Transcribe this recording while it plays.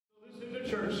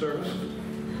church service.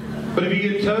 But if you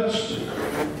get touched,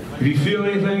 if you feel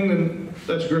anything, then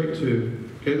that's great too.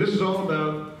 Okay, this is all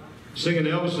about singing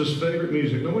Elvis's favorite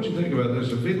music. Now, I want you to think about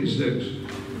this. In '56,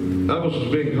 Elvis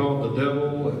was being called the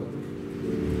devil,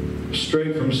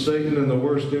 straight from Satan and the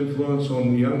worst influence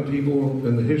on young people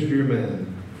in the history of man.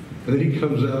 And then he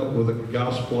comes out with a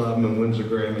gospel album and wins a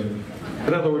Grammy.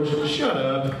 In other words, shut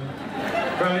up,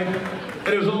 right?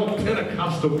 And it was all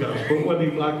Pentecostal gospel. It wasn't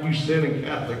even like you sin and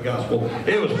Catholic gospel.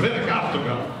 It was Pentecostal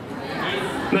gospel.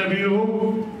 Isn't that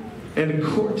beautiful? And the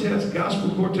quartets,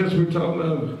 gospel quartets, we were talking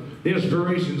about the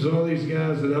inspirations of all these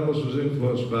guys that Elvis was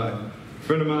influenced by. A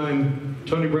friend of mine,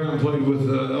 Tony Brown, played with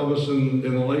Elvis in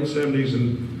the late 70s,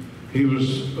 and he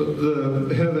was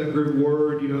the head of that group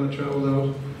Word, you know, that traveled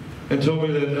out, and told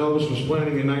me that Elvis was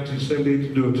planning in 1978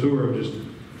 to do a tour of just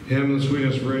him and the Sweet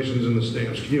Inspirations and the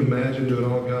Stamps. Can you imagine doing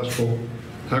all gospel?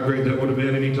 How great that would have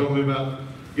been. And he told me about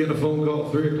getting a phone call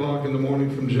at 3 o'clock in the morning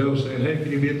from Joe saying, hey,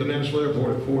 can you be at the Nashville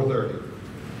airport at 4:30?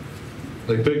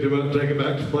 They picked him up, take him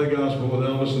back to play gospel with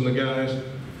Elvis and the guys,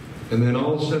 and then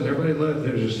all of a sudden everybody left.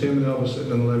 There's just him and Elvis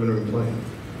sitting in the living room playing.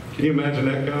 Can you imagine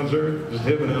that concert? Just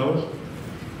him and Elvis.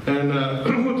 And I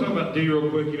want to talk about D real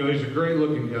quick. You know, he's a great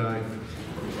looking guy.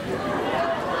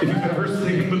 If you've ever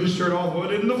seen him with his shirt off,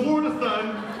 in the Florida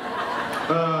sun.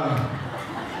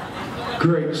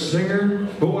 Great singer,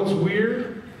 but what's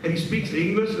weird, and he speaks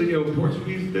English, you know,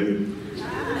 Portuguese dude.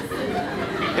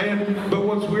 But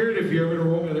what's weird, if you're ever in a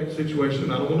romantic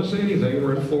situation, I don't want to say anything,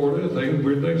 we're in Florida,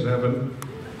 weird things happen,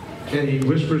 and he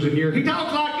whispers in your ear, he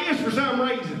talks like this for some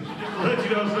reason, just to let you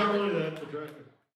know something